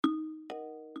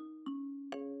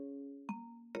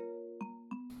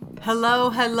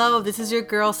Hello, this is your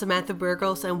girl Samantha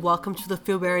Burgos, and welcome to the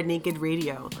Feel Better Naked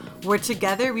Radio, where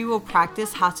together we will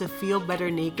practice how to feel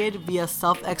better naked via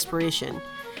self-exploration.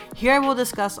 Here I will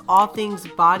discuss all things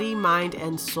body, mind,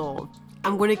 and soul.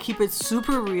 I'm going to keep it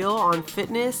super real on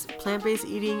fitness, plant-based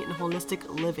eating, and holistic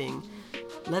living.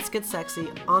 Let's get sexy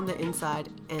on the inside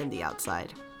and the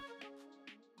outside.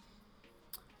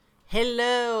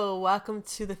 Hello, welcome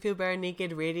to the Feel Better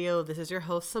Naked Radio. This is your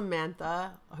host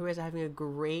Samantha. I hope you guys are having a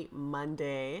great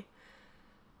Monday.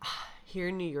 Here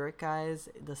in New York, guys,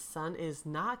 the sun is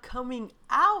not coming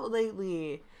out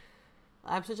lately.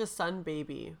 I'm such a sun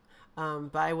baby,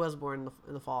 but I was born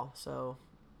in the fall, so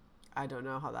I don't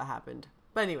know how that happened.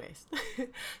 But anyways,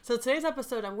 so today's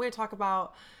episode, I'm going to talk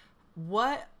about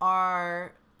what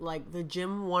are like the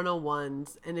gym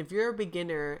 101s, and if you're a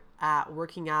beginner at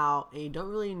working out and you don't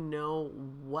really know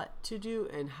what to do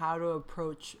and how to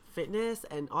approach fitness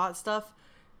and all that stuff,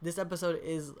 this episode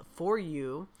is for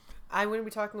you. I'm going to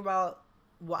be talking about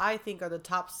what I think are the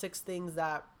top 6 things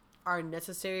that are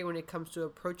necessary when it comes to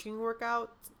approaching workouts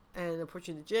and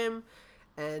approaching the gym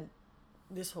and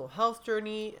this whole health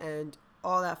journey and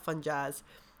all that fun jazz.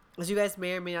 As you guys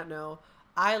may or may not know,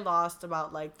 I lost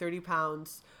about like 30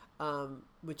 pounds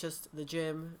with just the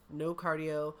gym, no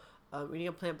cardio, eating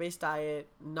a plant-based diet,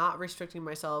 not restricting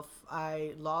myself.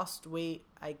 I lost weight,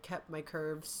 I kept my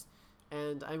curves,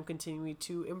 and I'm continuing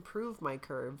to improve my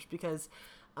curves because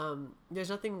there's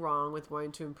nothing wrong with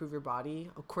wanting to improve your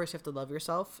body. Of course, you have to love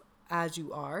yourself as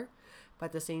you are, but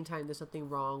at the same time, there's nothing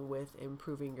wrong with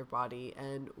improving your body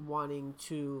and wanting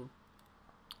to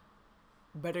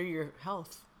better your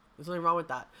health. There's nothing wrong with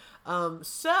that.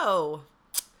 So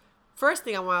first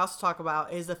thing I want to also talk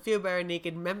about is the Feel Better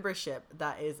Naked membership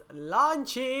that is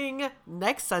launching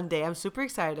next Sunday. I'm super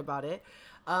excited about it.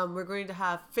 We're going to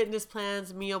have fitness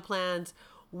plans, meal plans,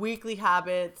 weekly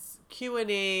habits,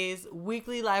 Q&As,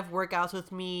 weekly live workouts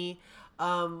with me.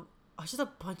 Just a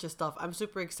bunch of stuff. I'm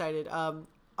super excited.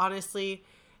 Honestly,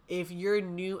 if you're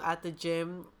new at the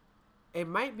gym, it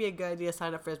might be a good idea to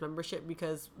sign up for this membership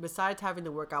because besides having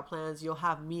the workout plans, you'll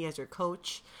have me as your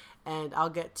coach. And I'll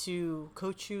get to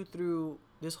coach you through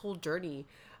this whole journey.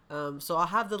 So I'll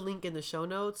have the link in the show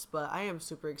notes, but I am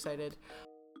super excited.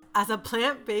 As a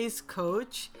plant-based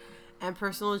coach and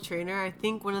personal trainer, I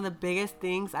think one of the biggest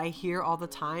things I hear all the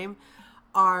time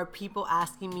are people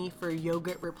asking me for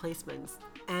yogurt replacements.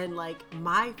 And like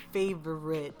my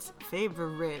favorite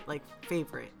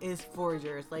is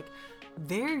Folgers. Like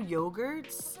their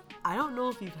yogurts, I don't know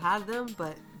if you've had them,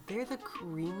 but they're the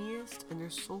creamiest and they're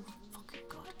so fucking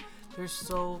good. They're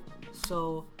so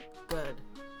good.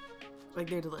 Like,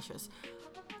 they're delicious.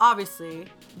 Obviously,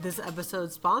 this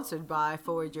episode's sponsored by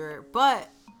Forager, but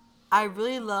I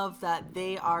really love that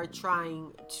they are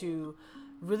trying to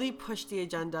really push the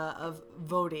agenda of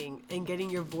voting and getting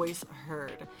your voice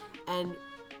heard and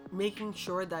making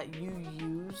sure that you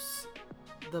use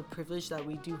the privilege that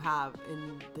we do have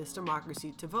in this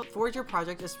democracy to vote. Forager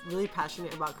Project is really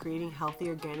passionate about creating healthy,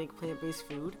 organic, plant-based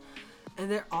food. And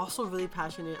they're also really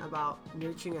passionate about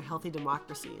nurturing a healthy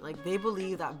democracy. Like, they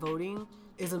believe that voting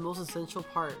is the most essential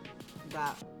part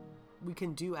that we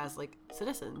can do as like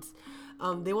citizens.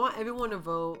 They want everyone to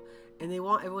vote and they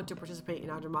want everyone to participate in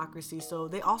our democracy. So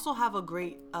they also have a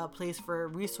great place for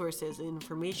resources and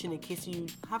information in case you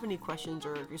have any questions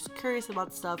or you're curious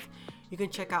about stuff. You can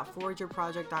check out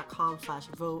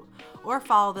foragerproject.com/vote or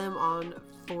follow them on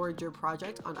Forager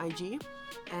Project on IG.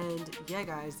 And yeah,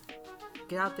 guys,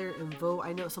 get out there and vote.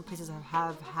 I know some places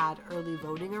have had early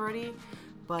voting already,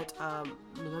 but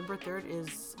November 3rd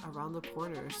is around the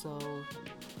corner. So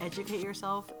educate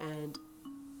yourself and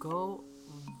go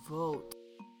vote.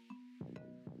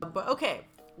 But okay,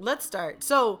 let's start.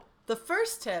 So the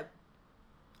first tip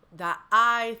that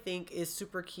I think is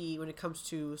super key when it comes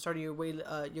to starting your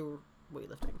weightlifting,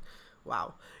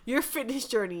 your fitness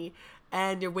journey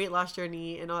and your weight loss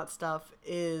journey and all that stuff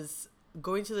is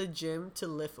going to the gym to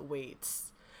lift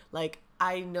weights. Like,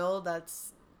 I know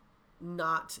that's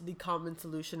not the common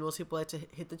solution. Most people like to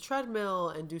hit the treadmill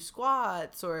and do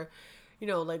squats or,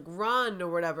 like run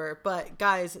or whatever. But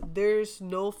guys, there's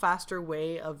no faster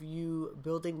way of you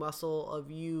building muscle, of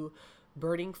you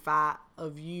burning fat,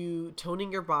 of you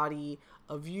toning your body,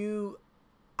 of you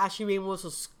actually being able to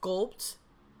sculpt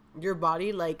your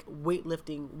body like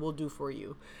weightlifting will do for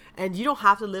you. And you don't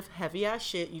have to lift heavy ass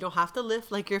shit. You don't have to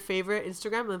lift like your favorite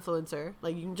Instagram influencer.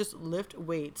 Like, you can just lift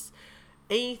weights.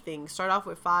 Anything. Start off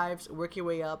with 5s, work your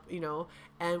way up,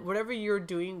 and whatever you're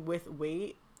doing with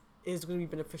weight is going to be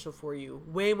beneficial for you.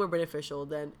 Way more beneficial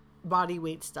than body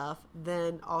weight stuff.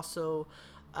 Then also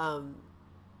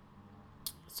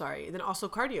Sorry. And then also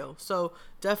cardio. So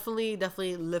definitely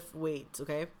lift weights.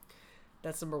 Okay.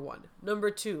 That's number one.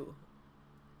 Number two,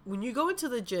 when you go into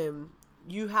the gym,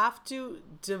 you have to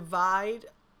divide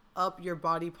up your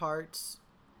body parts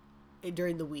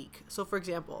during the week. So for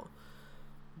example,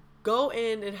 go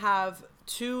in and have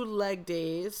 2 leg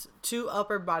days, 2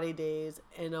 upper body days,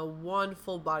 and a 1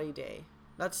 full body day.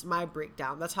 That's my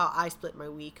breakdown. That's how I split my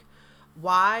week.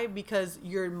 Why? Because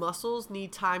your muscles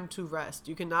need time to rest.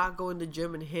 You cannot go in the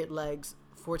gym and hit legs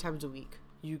 4 times a week.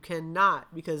 You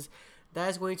cannot, because that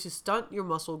is going to stunt your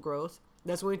muscle growth.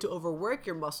 That's going to overwork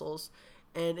your muscles,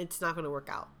 and it's not going to work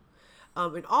out.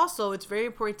 And also, it's very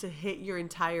important to hit your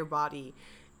entire body.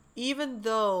 Even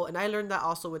though, and I learned that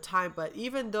also with time, but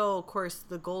even though, of course,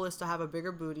 the goal is to have a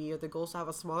bigger booty or the goal is to have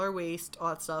a smaller waist, all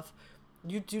that stuff,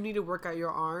 you do need to work out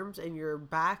your arms and your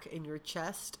back and your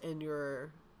chest and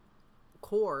your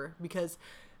core, because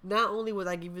not only will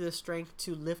that give you the strength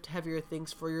to lift heavier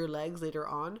things for your legs later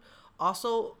on,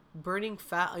 also burning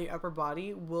fat on your upper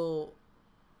body will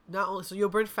not only, so you'll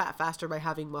burn fat faster by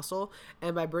having muscle,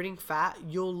 and by burning fat,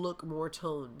 you'll look more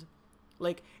toned.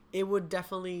 Like, it would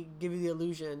definitely give you the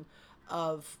illusion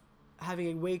of having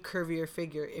a way curvier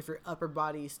figure if your upper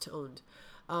body is toned.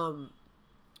 And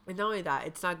not only that,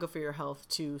 it's not good for your health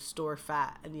to store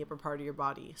fat in the upper part of your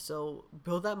body. So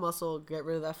build that muscle, get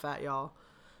rid of that fat, y'all.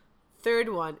 Third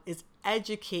one is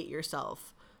educate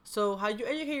yourself. So how you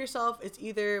educate yourself is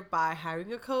either by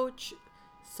hiring a coach,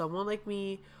 someone like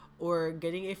me, or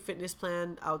getting a fitness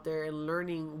plan out there and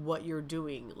learning what you're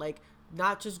doing. Like,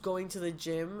 not just going to the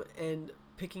gym and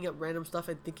picking up random stuff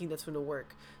and thinking that's going to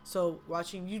work. So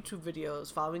watching YouTube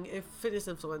videos, following fitness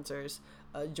influencers,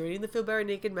 joining the Feel Better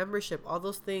Naked membership, all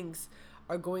those things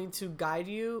are going to guide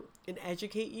you and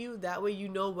educate you. That way you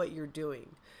know what you're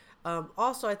doing.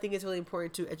 Also, I think it's really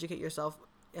important to educate yourself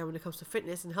when it comes to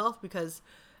fitness and health, because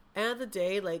at the end of the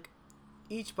day, like,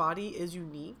 each body is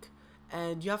unique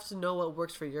and you have to know what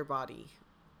works for your body,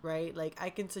 right? Like, I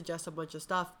can suggest a bunch of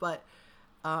stuff, but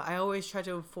I always try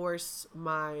to enforce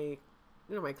my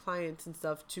clients and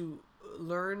stuff to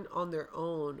learn on their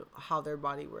own how their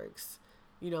body works,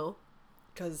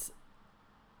 because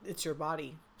it's your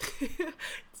body.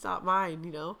 It's not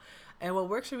mine, and what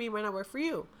works for me might not work for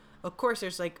you. Of course,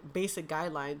 there's like basic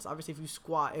guidelines. Obviously, if you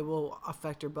squat, it will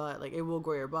affect your butt. Like, it will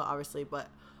grow your butt, obviously, but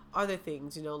other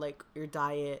things, like your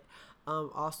diet,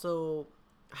 also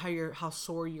how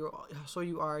sore you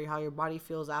are, how your body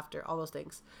feels after, all those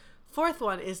things. Fourth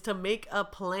one is to make a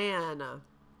plan.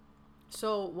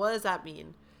 So what does that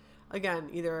mean? Again,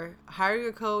 either hiring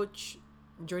a coach,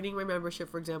 joining my membership,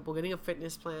 for example, getting a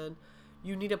fitness plan.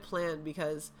 You need a plan,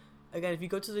 because, again, if you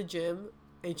go to the gym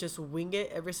and just wing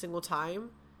it every single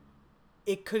time,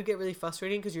 it could get really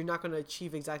frustrating because you're not going to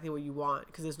achieve exactly what you want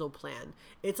because there's no plan.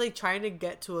 It's like trying to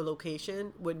get to a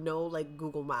location with no, like,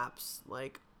 Google Maps,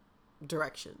 like,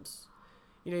 directions.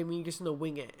 You know what I mean? You're just going to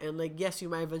wing it. And, like, yes, you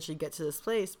might eventually get to this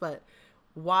place, but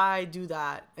why do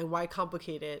that? And why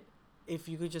complicate it if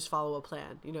you could just follow a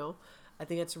plan, I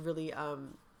think it's really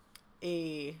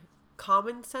a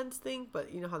common sense thing,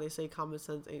 but you know how they say common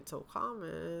sense ain't so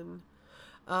common.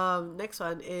 Next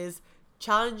one is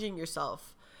challenging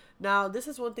yourself. Now, this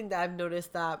is one thing that I've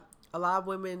noticed, that a lot of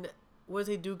women, once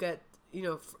they do get,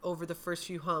 over the first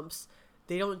few humps,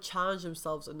 they don't challenge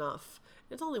themselves enough.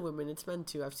 It's only women, it's men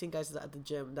too. I've seen guys at the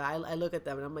gym that I look at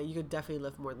them and I'm like, you could definitely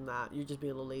lift more than that. You're just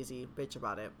being a little lazy bitch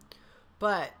about it.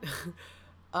 But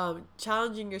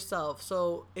challenging yourself.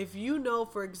 So if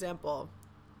for example,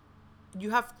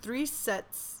 you have 3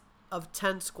 sets of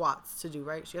 10 squats to do,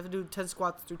 right? So you have to do 10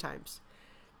 squats 3 times.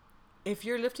 If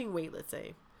you're lifting weight, let's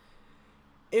say,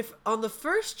 if on the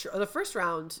first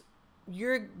round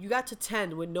you got to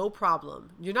 10 with no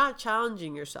problem, you're not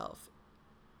challenging yourself,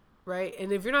 right?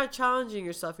 And if you're not challenging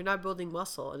yourself, you're not building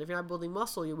muscle. And if you're not building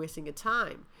muscle, you're wasting your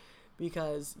time,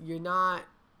 because you're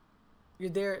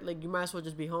there, like, you might as well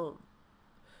just be home,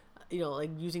 like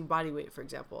using body weight, for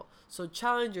example. So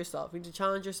challenge yourself. You need to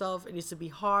challenge yourself. It needs to be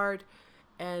hard,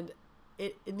 and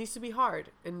it needs to be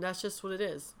hard, and that's just what it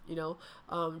is,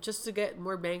 just to get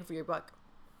more bang for your buck.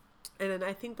 And then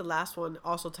I think the last one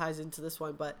also ties into this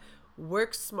one, but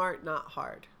work smart, not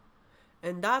hard.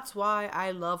 And that's why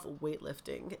I love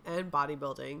weightlifting and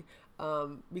bodybuilding,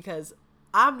 because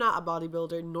I'm not a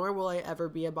bodybuilder, nor will I ever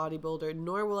be a bodybuilder,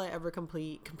 nor will I ever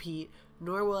compete,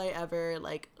 nor will I ever,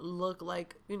 like, look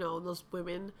like, those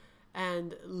women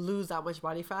and lose that much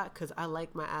body fat, because I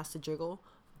like my ass to jiggle.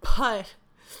 But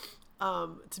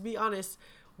to be honest,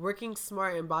 working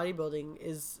smart in bodybuilding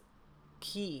is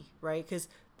key, right? Because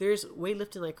there's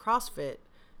weightlifting like CrossFit.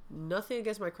 Nothing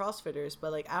against my CrossFitters,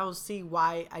 but, like, I don't see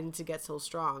why I need to get so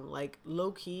strong. Like,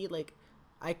 low key, like,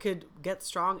 I could get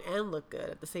strong and look good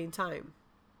at the same time.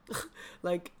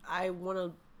 Like, I want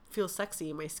to feel sexy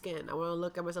in my skin. I want to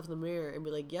look at myself in the mirror and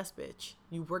be like, yes, bitch,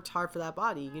 you worked hard for that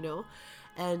body, you know?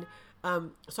 And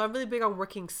so I'm really big on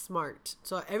working smart.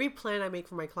 So every plan I make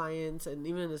for my clients, and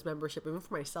even in this membership, even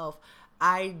for myself,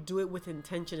 I do it with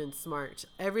intention and smart.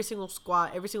 Every single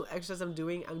squat, every single exercise I'm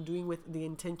doing with the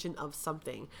intention of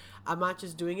something. I'm not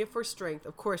just doing it for strength.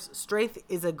 Of course, strength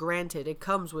is a granted. It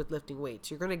comes with lifting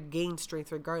weights. You're going to gain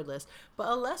strength regardless.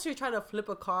 But unless you're trying to flip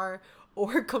a car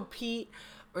or compete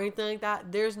or anything like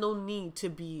that, there's no need to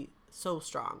be so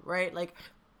strong, right? Like,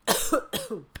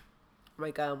 oh my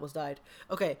God, I almost died.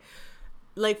 Okay.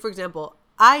 Like, for example,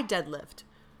 I deadlift.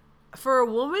 For a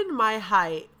woman my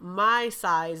height, my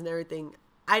size and everything,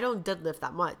 I don't deadlift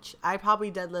that much. I probably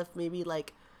deadlift maybe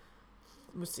like,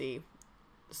 let's see,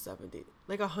 70,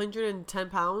 like 110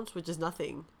 pounds, which is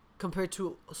nothing compared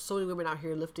to so many women out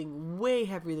here lifting way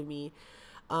heavier than me,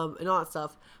 and all that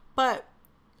stuff. But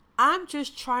I'm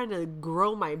just trying to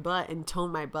grow my butt and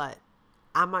tone my butt.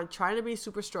 I'm not trying to be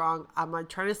super strong. I'm not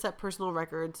trying to set personal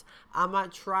records. I'm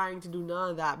not trying to do none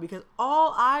of that, because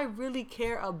all I really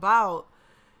care about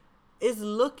is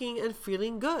looking and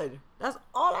feeling good. That's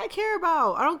all I care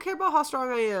about. I don't care about how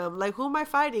strong I am. Like, who am I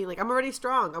fighting? Like, I'm already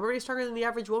strong. I'm already stronger than the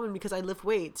average woman because I lift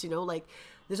weights, you know? Like,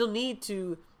 there's no need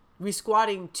to be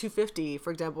squatting 250,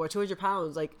 for example, or 200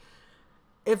 pounds. Like,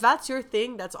 if that's your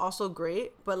thing, that's also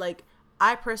great. But, like,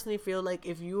 I personally feel like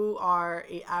if you are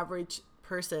a average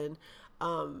person,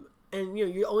 and you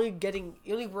know, you're only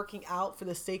working out for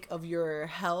the sake of your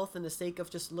health and the sake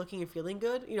of just looking and feeling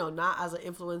good, you know, not as an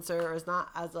influencer or it's not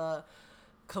as a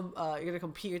you're gonna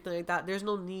compete or anything like that. There's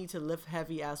no need to lift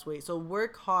heavy ass weight. So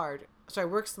work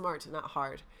smart, not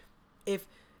hard. If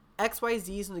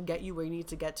XYZ is gonna get you where you need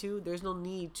to get to, there's no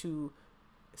need to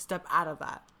step out of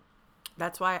that.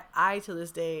 That's why to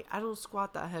this day, I don't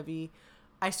squat that heavy.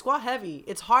 I squat heavy.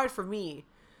 It's hard for me.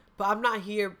 But I'm not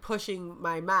here pushing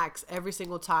my max every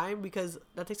single time, because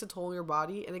that takes a toll on your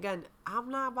body. And again,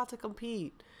 I'm not about to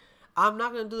compete. I'm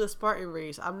not going to do the Spartan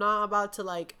race. I'm not about to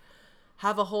like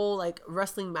have a whole like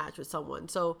wrestling match with someone.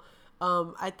 So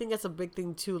I think that's a big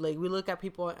thing too. Like, we look at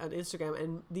people on Instagram,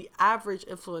 and the average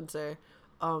influencer,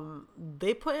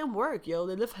 they put in work, yo.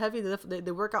 They lift heavy.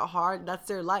 They work out hard. That's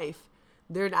their life.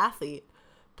 They're an athlete.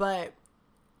 But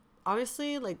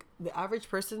honestly, like, the average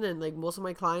person, and like most of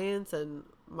my clients and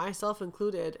myself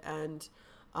included, and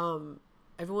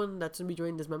everyone that's gonna be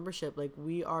joining this membership, like,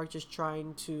 we are just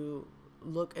trying to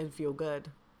look and feel good,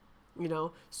 you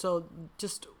know? So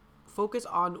just focus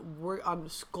on work on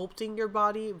sculpting your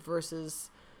body versus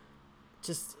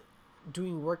just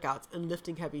doing workouts and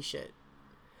lifting heavy shit.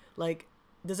 Like,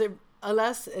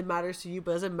 unless it matters to you,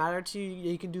 but does it matter to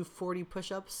you you can do 40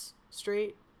 push-ups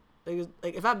straight?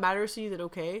 Like if that matters to you, then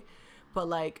okay. But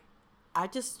like, I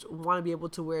just want to be able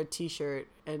to wear a t-shirt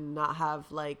and not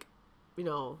have like, you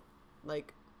know,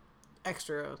 like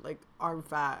extra like arm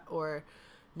fat, or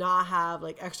not have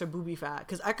like extra boobie fat.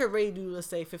 Because I could really do, let's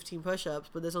say, 15 push-ups,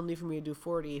 but there's no need for me to do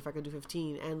 40 if I could do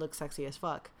 15 and look sexy as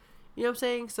fuck. You know what I'm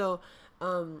saying? So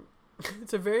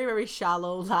it's a very, very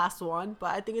shallow last one,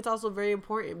 but I think it's also very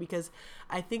important, because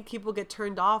I think people get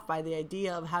turned off by the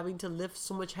idea of having to lift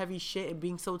so much heavy shit and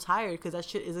being so tired, because that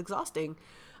shit is exhausting.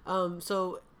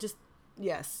 So just,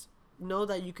 yes, know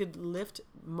that you could lift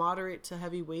moderate to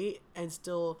heavy weight and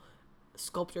still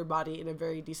sculpt your body in a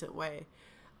very decent way.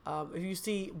 If you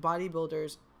see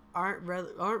bodybuilders aren't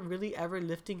really ever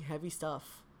lifting heavy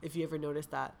stuff, if you ever notice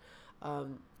that.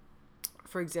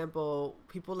 For example,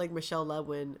 people like Michelle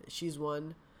Lewin, she's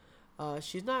one.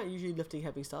 She's not usually lifting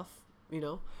heavy stuff, you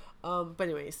know. But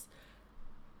anyways,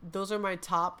 those are my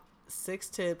top 6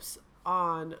 tips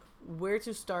on where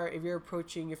to start if you're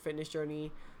approaching your fitness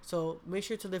journey. So make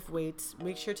sure to lift weights.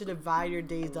 Make sure to divide your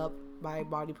days up by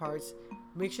body parts.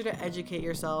 Make sure to educate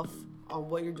yourself on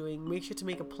what you're doing. Make sure to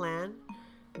make a plan.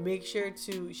 Make sure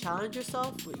to challenge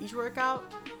yourself with each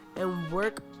workout, and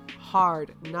work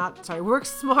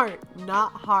smart,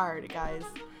 not hard, guys.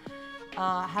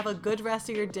 Have a good rest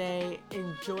of your day.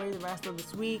 Enjoy the rest of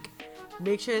this week.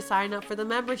 Make sure to sign up for the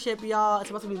membership, y'all. It's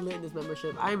about to be lit in this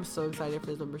membership. I am so excited for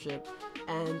this membership.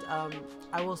 And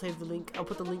I will save the link. I'll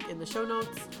put the link in the show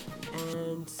notes.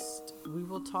 And we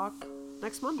will talk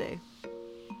next Monday.